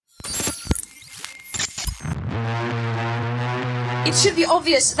It should be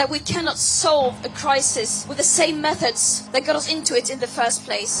obvious that we cannot solve a crisis with the same methods that got us into it in the first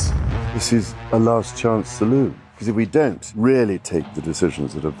place. This is a last chance saloon. Because if we don't really take the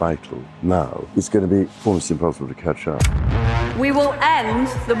decisions that are vital now, it's going to be almost impossible to catch up. We will end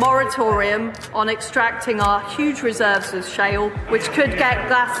the moratorium on extracting our huge reserves of shale, which could get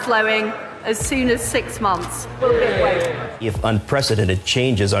gas flowing as soon as 6 months. We'll give way. If unprecedented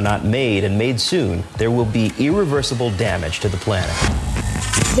changes are not made and made soon, there will be irreversible damage to the planet.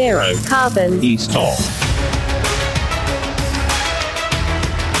 Zero Carbon East Talk.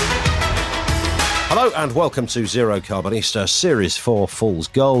 Hello and welcome to Zerocarbonista, Series 4 Fool's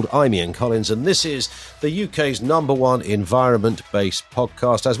Gold. I'm Ian Collins and this is the UK's #1 environment-based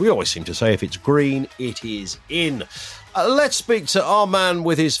podcast. As we always seem to say, if it's green, it is in. Let's speak to our man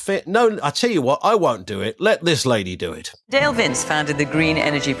with his fit. No, I tell you what, I won't do it. Let this lady do it. Dale Vince founded the green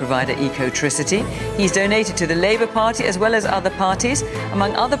energy provider Ecotricity. He's donated to the Labour Party as well as other parties.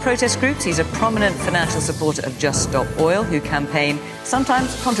 Among other protest groups, he's a prominent financial supporter of Just Stop Oil, who campaign,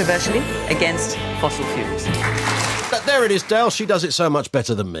 sometimes controversially, against fossil fuels. There it is, Dale. She does it so much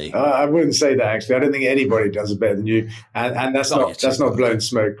better than me. I wouldn't say that, actually. I don't think anybody does it better than you. And that's not blowing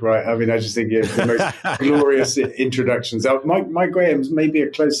smoke, right? I mean, I just think you have the most glorious introductions. Mike Graham's maybe a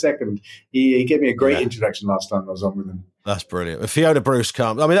close second. He gave me a great introduction last time I was on with him. That's brilliant. Fiona Bruce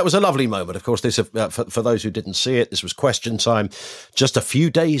comes. I mean, that was a lovely moment. Of course, this for those who didn't see it, this was Question Time just a few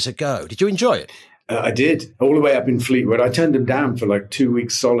days ago. Did you enjoy it? I did, all the way up in Fleetwood. I turned them down for like 2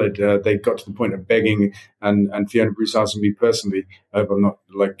 weeks solid. They got to the point of begging, and Fiona Bruce asked me personally. I hope I'm not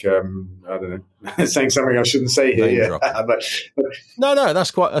like, I don't know, saying something I shouldn't say here. but no,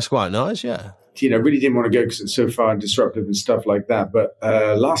 that's quite nice, yeah. You know, really didn't want to go because it's so far and disruptive and stuff like that. But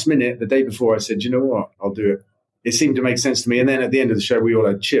last minute, the day before, I said, you know what, I'll do it. It seemed to make sense to me. And then at the end of the show, we all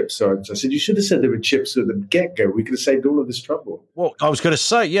had chips. So I said, you should have said there were chips at the get-go. We could have saved all of this trouble. Well, I was going to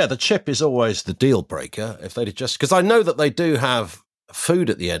say, yeah, the chip is always the deal breaker. If they'd just, because I know that they do have food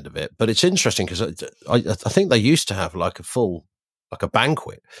at the end of it, but it's interesting because I think they used to have like a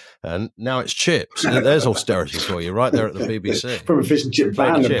banquet, and now it's chips. There's austerity for you right there at the BBC. From a fish and chip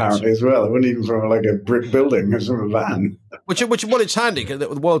van, apparently, as well. It wasn't even from like a brick building. It was from a van. Which it's handy. The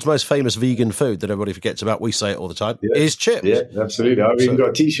world's most famous vegan food that everybody forgets about, we say it all the time, is chips. Yeah, absolutely. I've even got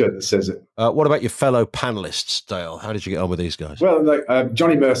a T-shirt that says it. What about your fellow panellists, Dale? How did you get on with these guys? Well, like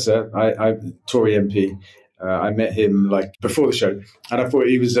Johnny Mercer, Tory MP, I met him like before the show, and I thought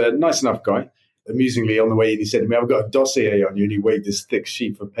he was a nice enough guy. Amusingly, on the way in, he said to me, I've got a dossier on you, and he waved this thick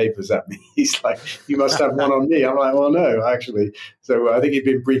sheaf of papers at me. He's like, you must have one on me. I'm like, well, no, actually. So I think he'd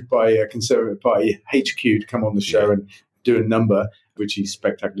been briefed by a Conservative Party HQ to come on the show and do a number, which he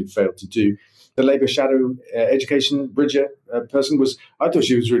spectacularly failed to do. The Labour shadow education Bridget person I thought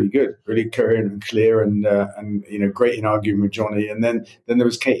she was really good, really coherent and clear, and you know, great in arguing with Johnny. And then there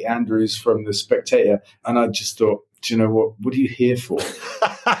was Kate Andrews from The Spectator, and I just thought, do you know what are you here for?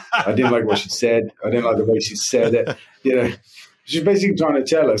 I didn't like what she said. I didn't like the way she said it. You know, she's basically trying to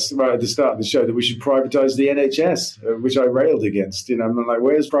tell us right at the start of the show that we should privatise the NHS, which I railed against. You know, I'm like,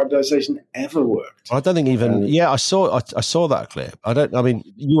 where's privatisation ever worked? I don't think even. I saw that clip. I mean,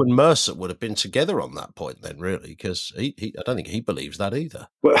 you and Mercer would have been together on that point then, really, because I don't think he believes that either.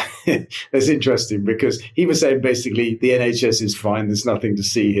 Well, that's interesting because he was saying basically the NHS is fine. There's nothing to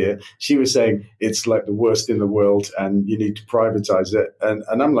see here. She was saying it's like the worst in the world and you need to privatise it.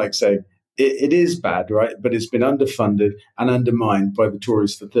 And I'm like saying, it is bad, right? But it's been underfunded and undermined by the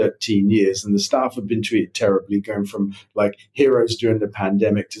Tories for 13 years. And the staff have been treated terribly, going from like heroes during the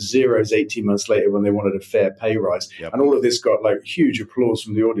pandemic to zeros 18 months later when they wanted a fair pay rise. Yep. And all of this got like huge applause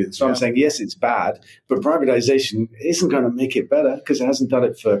from the audience. So I'm saying, yes, it's bad, but privatization isn't going to make it better because it hasn't done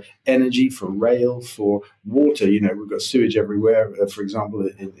it for energy, for rail, for water. You know, we've got sewage everywhere, for example,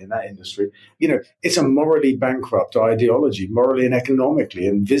 in that industry. You know, it's a morally bankrupt ideology, morally and economically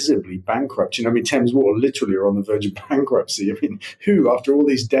and visibly bankrupt. You know, I mean, Thames Water literally are on the verge of bankruptcy. I mean, who, after all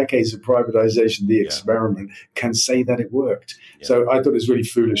these decades of privatization, the experiment, can say that it worked? Yeah. So I thought it was really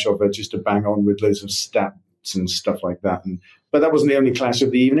foolish of her just to bang on with loads of stats and stuff like that. But that wasn't the only clash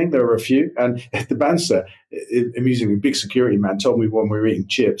of the evening. There were a few. And the bouncer, amusingly, big security man, told me when we were eating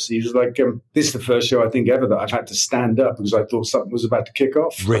chips, he was like, this is the first show I think ever that I've had to stand up because I thought something was about to kick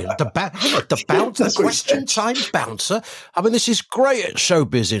off. Really? The bouncer, the question time bouncer? I mean, this is great at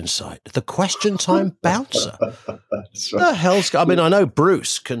Showbiz Insight. The question time bouncer. That's right. The hell's... I mean, I know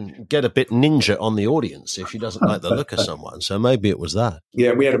Bruce can get a bit ninja on the audience if she doesn't like the look of someone, so maybe it was that.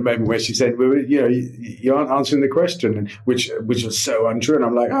 Yeah, we had a moment where she said, well, you know, you aren't answering the question, which was so untrue. And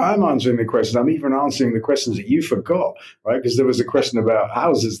I'm like, I'm answering the question. I'm even answering the question questions that you forgot, right? Because there was a question about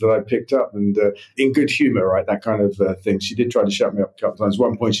houses that I picked up, and in good humor, right? That kind of thing. She did try to shut me up a couple of times.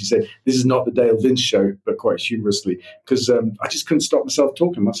 One point she said, "This is not the Dale Vince show," but quite humorously, because I just couldn't stop myself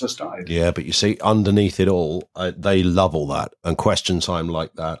talking once I started. Yeah, but you see, underneath it all, they love all that and question time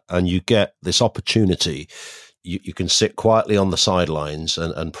like that. And you get this opportunity. You can sit quietly on the sidelines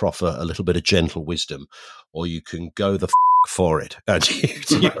and proffer a little bit of gentle wisdom, or you can go the for it. And you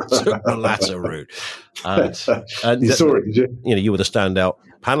took the latter route. And you saw it, did you? You know, you were the standout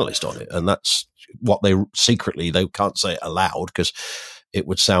panelist on it. And that's what they can't say it aloud because it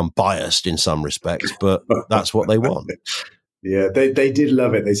would sound biased in some respects, but that's what they want. Yeah, they did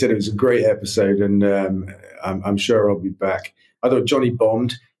love it. They said it was a great episode, and I'm sure I'll be back. I thought Johnny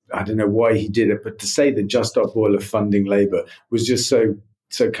bombed. I don't know why he did it, but to say that Just Stop Oil are funding Labour was just so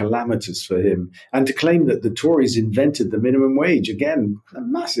calamitous for him. And to claim that the Tories invented the minimum wage, again, a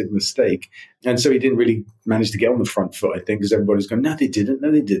massive mistake. And so he didn't really manage to get on the front foot, I think, because everybody's going, no, they didn't,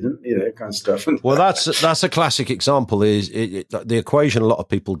 you know, kind of stuff. Well, that's a classic example, is the equation a lot of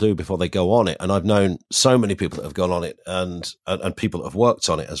people do before they go on it. And I've known so many people that have gone on it and people that have worked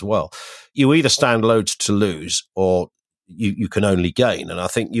on it as well. You either stand loads to lose or you can only gain. And I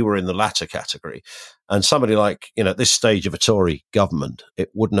think you were in the latter category. And somebody like, you know, at this stage of a Tory government, it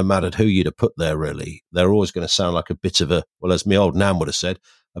wouldn't have mattered who you'd have put there, really. They're always going to sound like a bit of a, well, as my old Nan would have said,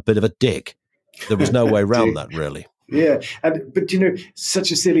 a bit of a dick. There was no way around that, really. Yeah. But, you know,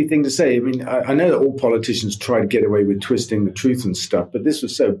 such a silly thing to say. I mean, I know that all politicians try to get away with twisting the truth and stuff, but this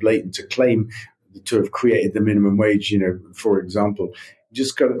was so blatant to claim to have created the minimum wage, you know, for example.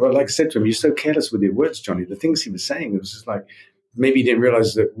 Just got, well, like I said to him, you're so careless with your words, Johnny. The things he was saying, it was just like, maybe he didn't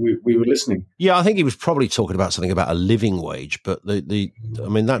realize that we were listening. Yeah, I think he was probably talking about something about a living wage, but I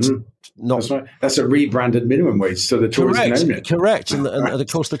mean, that's not. That's right. That's a rebranded minimum wage, so the Tories can own it. Correct. And of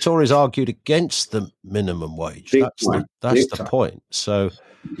course, the Tories argued against the minimum wage. That's the point. So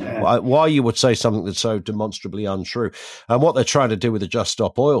why you would say something that's so demonstrably untrue. And what they're trying to do with the Just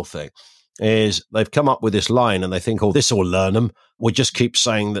Stop Oil thing is they've come up with this line and they think, oh, this will learn them. We just keep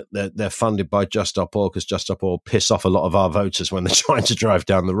saying that they're funded by Just Stop Oil because Just Stop Oil piss off a lot of our voters when they're trying to drive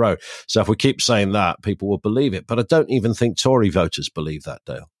down the road. So if we keep saying that, people will believe it. But I don't even think Tory voters believe that,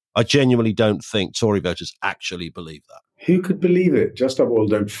 Dale. I genuinely don't think Tory voters actually believe that. Who could believe it? Just Stop Oil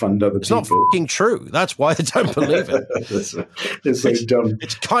don't fund other people. It's not fucking true. That's why they don't believe it. It's so dumb.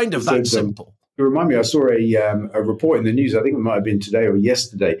 It's kind of that simple. It reminded me, I saw a report in the news, I think it might have been today or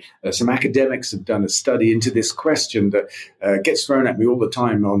yesterday. Some academics have done a study into this question that gets thrown at me all the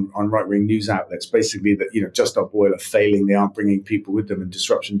time on right-wing news outlets, basically that, you know, Just Stop Oil are failing, they aren't bringing people with them and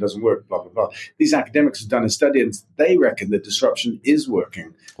disruption doesn't work, blah, blah, blah. These academics have done a study and they reckon that disruption is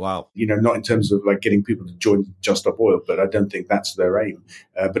working. Wow. You know, not in terms of like getting people to join Just Stop Oil, but I don't think that's their aim.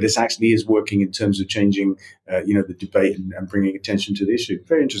 But it actually is working in terms of changing, you know, the debate and bringing attention to the issue.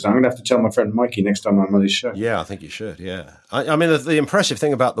 Very interesting. I'm going to have to tell my friend Mikey next time I'm on his show. Yeah, I think you should, yeah. I mean, the impressive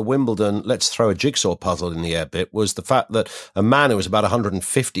thing about the Wimbledon let's throw a jigsaw puzzle in the air bit was the fact that a man who was about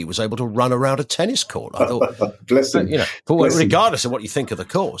 150 was able to run around a tennis court. I thought, bless him. You know, regardless of what you think of the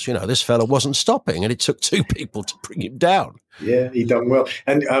course, you know, this fella wasn't stopping and it took two people to bring him down. Yeah, he done well.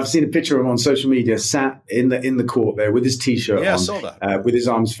 And I've seen a picture of him on social media, sat in the court there with his T-shirt on, I saw that. with his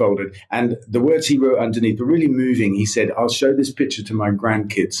arms folded. And the words he wrote underneath were really moving. He said, I'll show this picture to my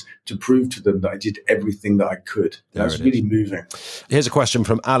grandkids to prove to them that I did everything that I could. That's really moving. Here's a question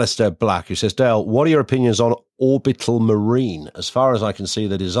from Alistair Black, who says, Dale, what are your opinions on orbital marine? As far as I can see,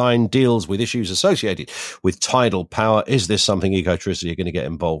 the design deals with issues associated with tidal power. Is this something Ecotricity are going to get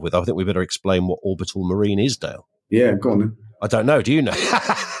involved with? I think we better explain what orbital marine is, Dale. Yeah, go on then. I don't know. Do you know?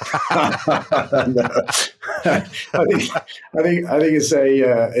 I think it's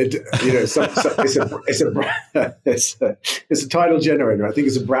a tidal generator. I think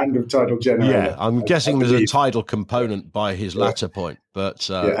it's a brand of tidal generator. Yeah, I'm guessing there's a tidal component by his latter point. But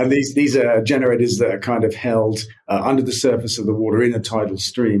and these are generators that are kind of held under the surface of the water in a tidal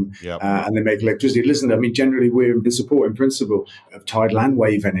stream, and they make electricity. Listen, I mean, generally we're in support in principle of tidal and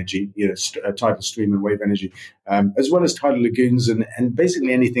wave energy, you know, tidal stream and wave energy, as well as tidal lagoons and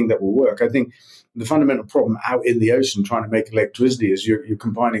basically anything that will work. I think the fundamental problem out in the ocean trying to make electricity is you're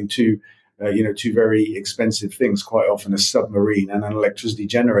combining two very expensive things. Quite often, a submarine and an electricity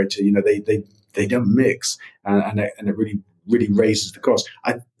generator. You know, they don't mix, and it really raises the cost.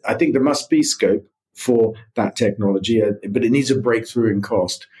 I think there must be scope for that technology, but it needs a breakthrough in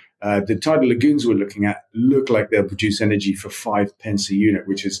cost. The tidal lagoons we're looking at look like they'll produce energy for 5 pence a unit,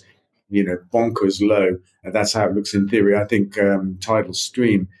 which is, you know, bonkers low. That's how it looks in theory. I think tidal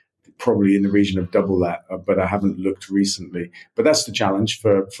stream probably in the region of double that, but I haven't looked recently. But that's the challenge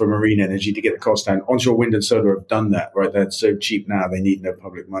for marine energy, to get the cost down. Onshore wind and solar have done that, right? They're so cheap now, they need no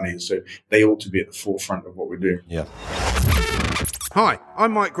public money. So they ought to be at the forefront of what we're doing. Yeah. Hi,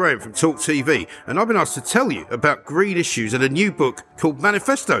 I'm Mike Graham from Talk TV, and I've been asked to tell you about green issues and a new book called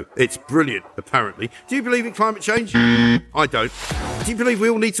Manifesto. It's brilliant, apparently. Do you believe in climate change? I don't. Do you believe we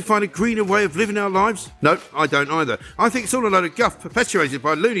all need to find a greener way of living our lives? No, I don't either. I think it's all a load of guff perpetuated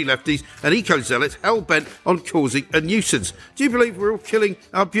by loony lefties and eco-zealots hell-bent on causing a nuisance. Do you believe we're all killing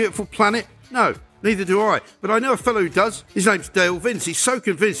our beautiful planet? No. Neither do I, but I know a fellow who does. His name's Dale Vince. He's so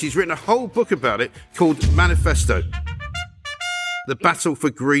convinced he's written a whole book about it called Manifesto. The Battle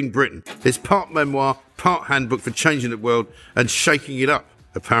for Green Britain. It's part memoir, part handbook for changing the world and shaking it up,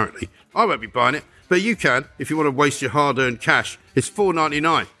 apparently. I won't be buying it, but you can if you want to waste your hard-earned cash. It's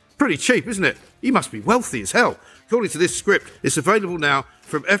 $4.99. Pretty cheap, isn't it? You must be wealthy as hell. According to this script, it's available now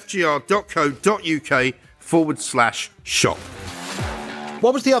from fgr.co.uk/shop.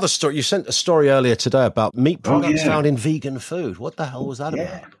 What was the other story? You sent a story earlier today about meat products found in vegan food. What the hell was that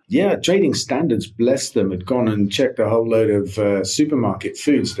about? Yeah, Trading Standards, bless them, had gone and checked a whole load of supermarket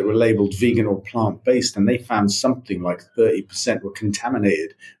foods that were labelled vegan or plant-based, and they found something like 30% were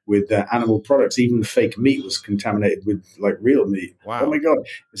contaminated with animal products. Even the fake meat was contaminated with like real meat. Wow. Oh my God,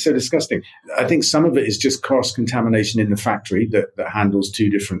 it's so disgusting. I think some of it is just cross-contamination in the factory that handles two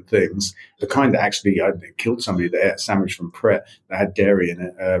different things. The kind that actually killed somebody that ate a sandwich from Pret that had dairy in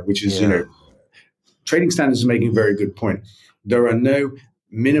it, which is, Trading Standards is making a very good point. There are no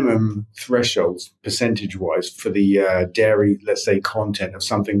minimum thresholds percentage-wise for the dairy, let's say, content of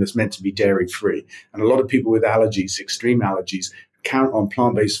something that's meant to be dairy-free. And a lot of people with allergies, extreme allergies, count on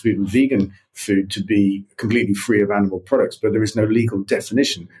plant-based food and vegan food to be completely free of animal products, but there is no legal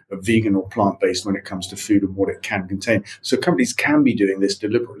definition of vegan or plant-based when it comes to food and what it can contain. So companies can be doing this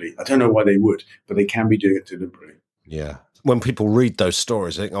deliberately. I don't know why they would, but they can be doing it deliberately. Yeah. When people read those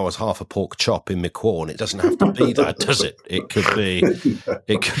stories, they think, it's half a pork chop in my corn. It doesn't have to be that, does it? It could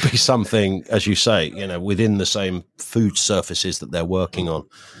be something, as you say, within the same food surfaces that they're working on.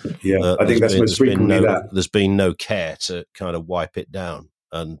 Yeah, I think that's most frequently that. There's been no care to kind of wipe it down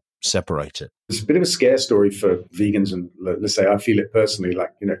and separate it. It's a bit of a scare story for vegans, and let's say I feel it personally.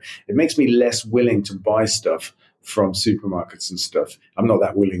 It makes me less willing to buy stuff from supermarkets and stuff. I'm not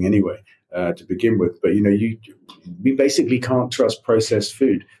that willing anyway. To begin with, but we basically can't trust processed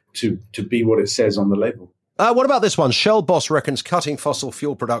food to be what it says on the label. What about this one? Shell boss reckons cutting fossil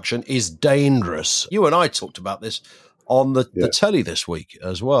fuel production is dangerous. You and I talked about this on the telly this week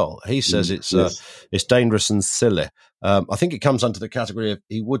as well. He says it's dangerous and silly. I think it comes under the category of,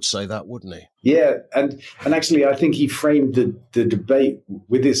 he would say that, wouldn't he? Yeah, and actually I think he framed the debate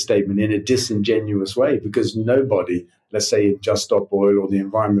with his statement in a disingenuous way, because nobody, let's say Just Stop Oil or the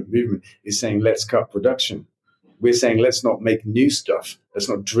environment movement, is saying let's cut production. We're saying let's not make new stuff. Let's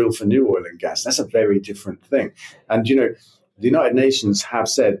not drill for new oil and gas. That's a very different thing. And, the United Nations have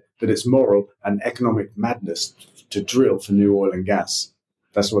said that it's moral and economic madness to drill for new oil and gas.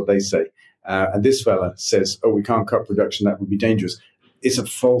 That's what they say. And this fella says, we can't cut production. That would be dangerous. It's a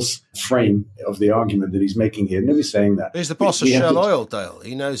false frame of the argument that he's making here. Nobody's saying that. He's the boss of Shell Oil, Dale.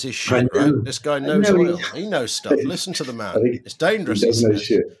 He knows his shit, right? This guy knows oil. He knows stuff. Listen to the man. It's dangerous. He does know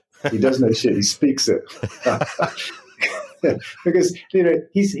shit. He does know shit. He speaks it. Because,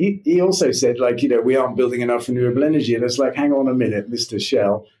 he also said, we aren't building enough renewable energy. And it's like, hang on a minute, Mr.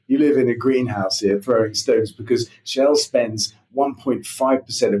 Shell. You live in a greenhouse here throwing stones, because Shell spends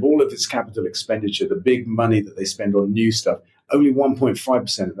 1.5% of all of its capital expenditure, the big money that they spend on new stuff. Only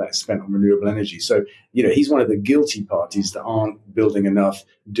 1.5% of that is spent on renewable energy. So, he's one of the guilty parties that aren't building enough,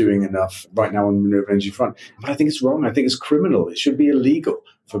 doing enough right now on the renewable energy front. But I think it's wrong. I think it's criminal. It should be illegal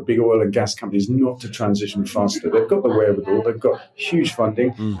for big oil and gas companies not to transition faster. They've got the wherewithal. They've got huge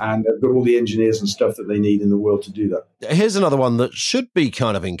funding, and they've got all the engineers and stuff that they need in the world to do that. Here's another one that should be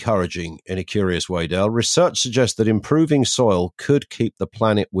kind of encouraging in a curious way, Dale. Research suggests that improving soil could keep the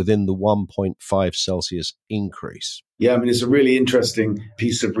planet within the 1.5 Celsius increase. Yeah, it's a really interesting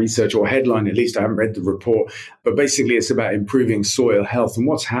piece of research, or headline at least. I haven't read the report, but basically it's about improving soil health. And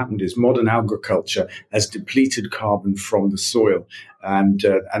what's happened is modern agriculture has depleted carbon from the soil. And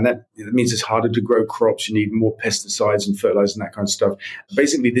that means it's harder to grow crops. You need more pesticides and fertilizers and that kind of stuff.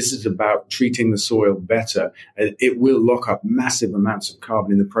 Basically, this is about treating the soil better. It will lock up massive amounts of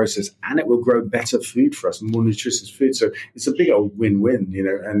carbon in the process, and it will grow better food for us, more nutritious food. So it's a big old win-win,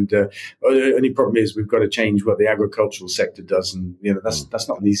 And the only problem is we've got to change what the agricultural sector does, and that's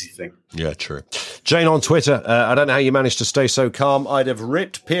not an easy thing. Yeah, true. Jane on Twitter, I don't know how you managed to stay so calm. I'd have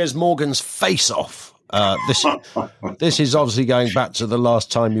ripped Piers Morgan's face off This is obviously going back to the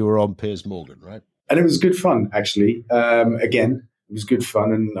last time you were on Piers Morgan, right? And it was good fun, actually. Again, it was good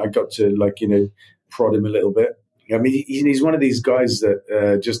fun, and I got to prod him a little bit. I mean, he's one of these guys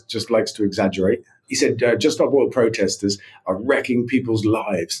that just likes to exaggerate. He said, Just Stop Oil protesters are wrecking people's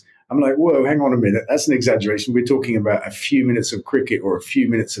lives. I'm like, whoa, hang on a minute. That's an exaggeration. We're talking about a few minutes of cricket or a few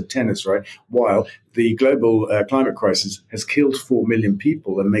minutes of tennis, right? While the global climate crisis has killed 4 million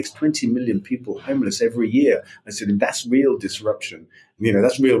people and makes 20 million people homeless every year. I said, that's real disruption.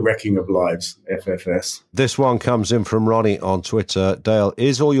 That's real wrecking of lives, FFS. This one comes in from Ronnie on Twitter. Dale,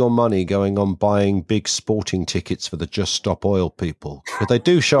 is all your money going on buying big sporting tickets for the Just Stop Oil people? Because they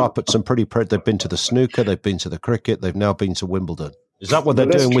do show up at some they've been to the snooker, they've been to the cricket, they've now been to Wimbledon. Is that what they're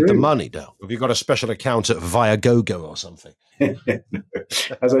doing with the money, Dale? Have you got a special account at Viagogo or something?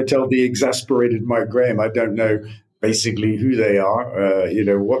 As I tell the exasperated Mike Graham, I don't know basically who they are,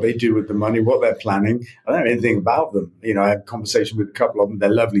 what they do with the money, what they're planning. I don't know anything about them. I had a conversation with a couple of them. They're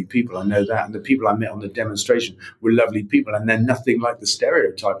lovely people. I know that. And the people I met on the demonstration were lovely people. And they're nothing like the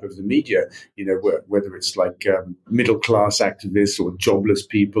stereotype of the media, whether it's like middle-class activists or jobless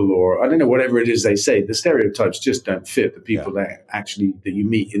people or I don't know, whatever it is they say. The stereotypes just don't fit the people that you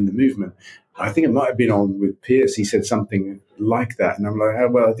meet in the movement. I think it might have been on with Pierce. He said something like that. And I'm like, oh,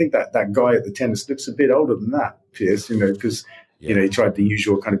 well, I think that guy at the tennis looks a bit older than that, Pierce, because, he tried the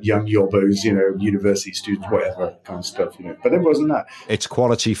usual kind of young yobbos, university students, whatever kind of stuff, But it wasn't that. It's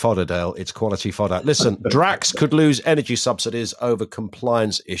quality fodder, Dale. It's quality fodder. Listen, Drax could lose energy subsidies over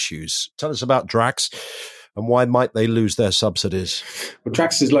compliance issues. Tell us about Drax. And why might they lose their subsidies? Well,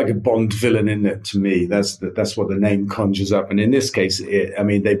 Drax is like a Bond villain, isn't it, to me? That's what the name conjures up. And in this case,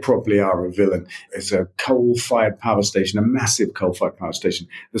 they probably are a villain. It's a coal-fired power station, a massive coal-fired power station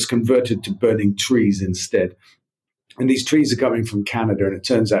that's converted to burning trees instead. And these trees are coming from Canada, and it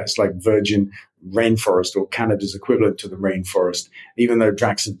turns out it's like virgin rainforest or Canada's equivalent to the rainforest. Even though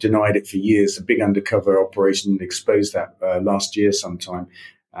Drax have denied it for years, a big undercover operation exposed that last year sometime.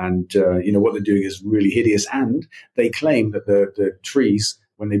 And, what they're doing is really hideous. And they claim that the trees,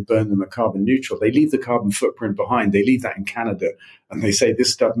 when they burn them, are carbon neutral. They leave the carbon footprint behind. They leave that in Canada. And they say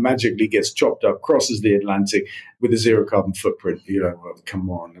this stuff magically gets chopped up, crosses the Atlantic with a zero carbon footprint. Well, come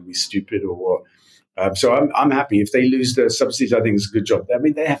on, are we stupid or what? So I'm happy. If they lose their subsidies, I think it's a good job. I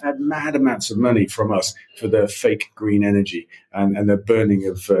mean, they have had mad amounts of money from us for their fake green energy and the burning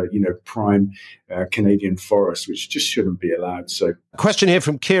of, prime Canadian forests, which just shouldn't be allowed. So, question here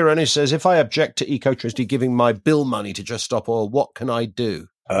from Kieran who says, if I object to Ecotricity giving my bill money to Just Stop Oil, what can I do?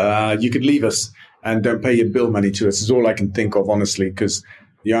 You could leave us and don't pay your bill money to us is all I can think of, honestly, because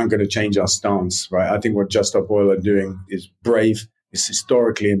you aren't going to change our stance, right? I think what Just Stop Oil are doing is brave. It's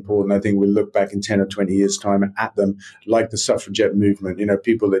historically important. I think we'll look back in 10 or 20 years' time at them like the suffragette movement,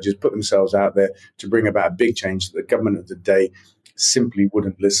 people that just put themselves out there to bring about a big change that the government of the day simply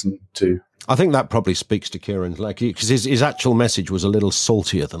wouldn't listen to. I think that probably speaks to Kieran, because his actual message was a little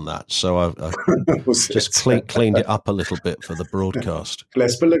saltier than that. So I just cleaned it up a little bit for the broadcast.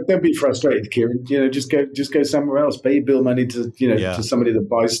 Bless, but look, don't be frustrated, Kieran. Just go somewhere else. Pay your bill money to to somebody that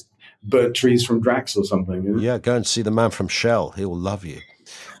buys burnt trees from Drax or something. Yeah, go and see the man from Shell. He will love you.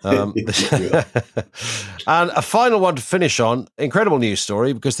 And a final one to finish on, incredible news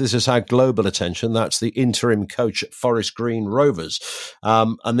story, because this has had global attention. That's the interim coach at Forest Green Rovers.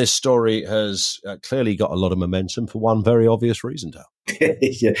 And this story has clearly got a lot of momentum for one very obvious reason, Dale.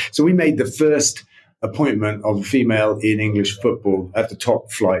 Yeah. So we made the first appointment of a female in English football at the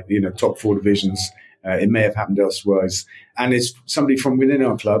top flight, top four divisions. It may have happened elsewhere. And it's somebody from within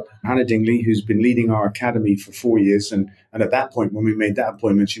our club, Hannah Dingley, who's been leading our academy for 4 years. And at that point, when we made that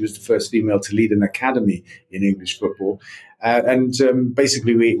appointment, she was the first female to lead an academy in English football.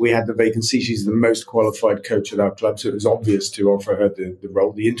 Basically, we had the vacancy. She's the most qualified coach at our club, so it was obvious to offer her the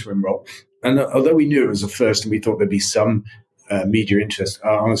role, the interim role. And although we knew it was a first and we thought there'd be some media interest,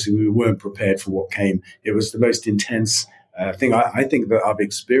 honestly, we weren't prepared for what came. It was the most intense thing I think that I've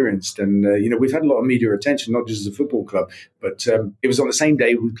experienced. And, we've had a lot of media attention, not just as a football club, but it was on the same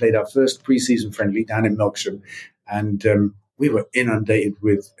day we played our first pre-season friendly down in Melksham. And we were inundated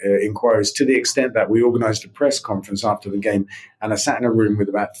with inquiries to the extent that we organised a press conference after the game. And I sat in a room with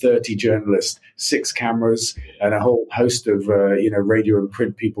about 30 journalists, 6 cameras, and a whole host of, radio and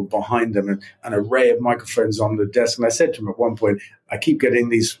print people behind them, and an array of microphones on the desk. And I said to them at one point, I keep getting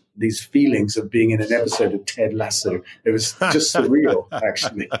these feelings of being in an episode of Ted Lasso. It was just surreal,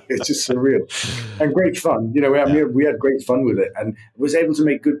 actually. It's just surreal. And great fun. We had great fun with it and was able to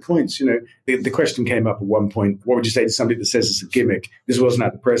make good points. The question came up at one point, what would you say to somebody that says it's a gimmick? This wasn't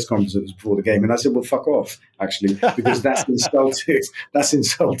at the press conference, it was before the game. And I said, well, fuck off. actually, because that's insulting. That's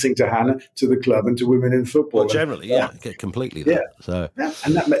insulting to Hannah, to the club, and to women in football. Well, generally, completely. Yeah. So,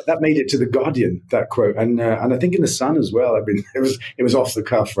 and that made it to the Guardian, that quote, and I think in the Sun as well. I mean, it was off the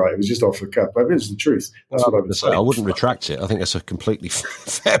cuff, right? It was just off the cuff. But it was the truth. That's what I would say. I wouldn't retract it. I think that's a completely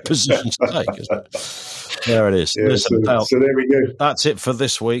fair position to take, isn't it? There it is. Yeah, Listen, so there we go. That's it for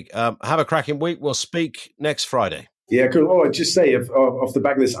this week. Have a cracking week. We'll speak next Friday. Yeah, cool. Oh, I'd just say off the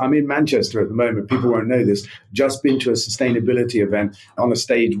back of this, I'm in Manchester at the moment. People won't know this. Just been to a sustainability event on a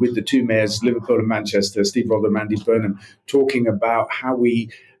stage with the two mayors, Liverpool and Manchester, Steve Rodham, Andy Burnham, talking about how we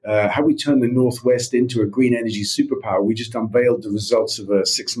turn the Northwest into a green energy superpower. We just unveiled the results of a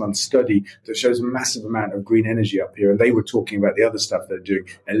 6-month study that shows a massive amount of green energy up here. And they were talking about the other stuff they're doing,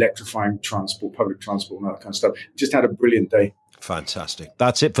 electrifying transport, public transport, and all that kind of stuff. Just had a brilliant day. Fantastic.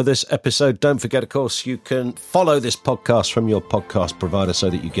 That's it for this episode. Don't forget, of course, you can follow this podcast from your podcast provider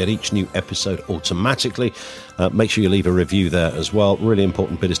so that you get each new episode automatically. Make sure you leave a review there as well. Really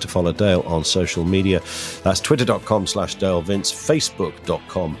important bit is to follow Dale on social media. That's twitter.com/Dale Vince,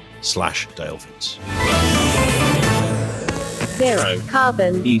 facebook.com/Dale Vince. Zero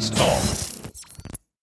Carbon East off.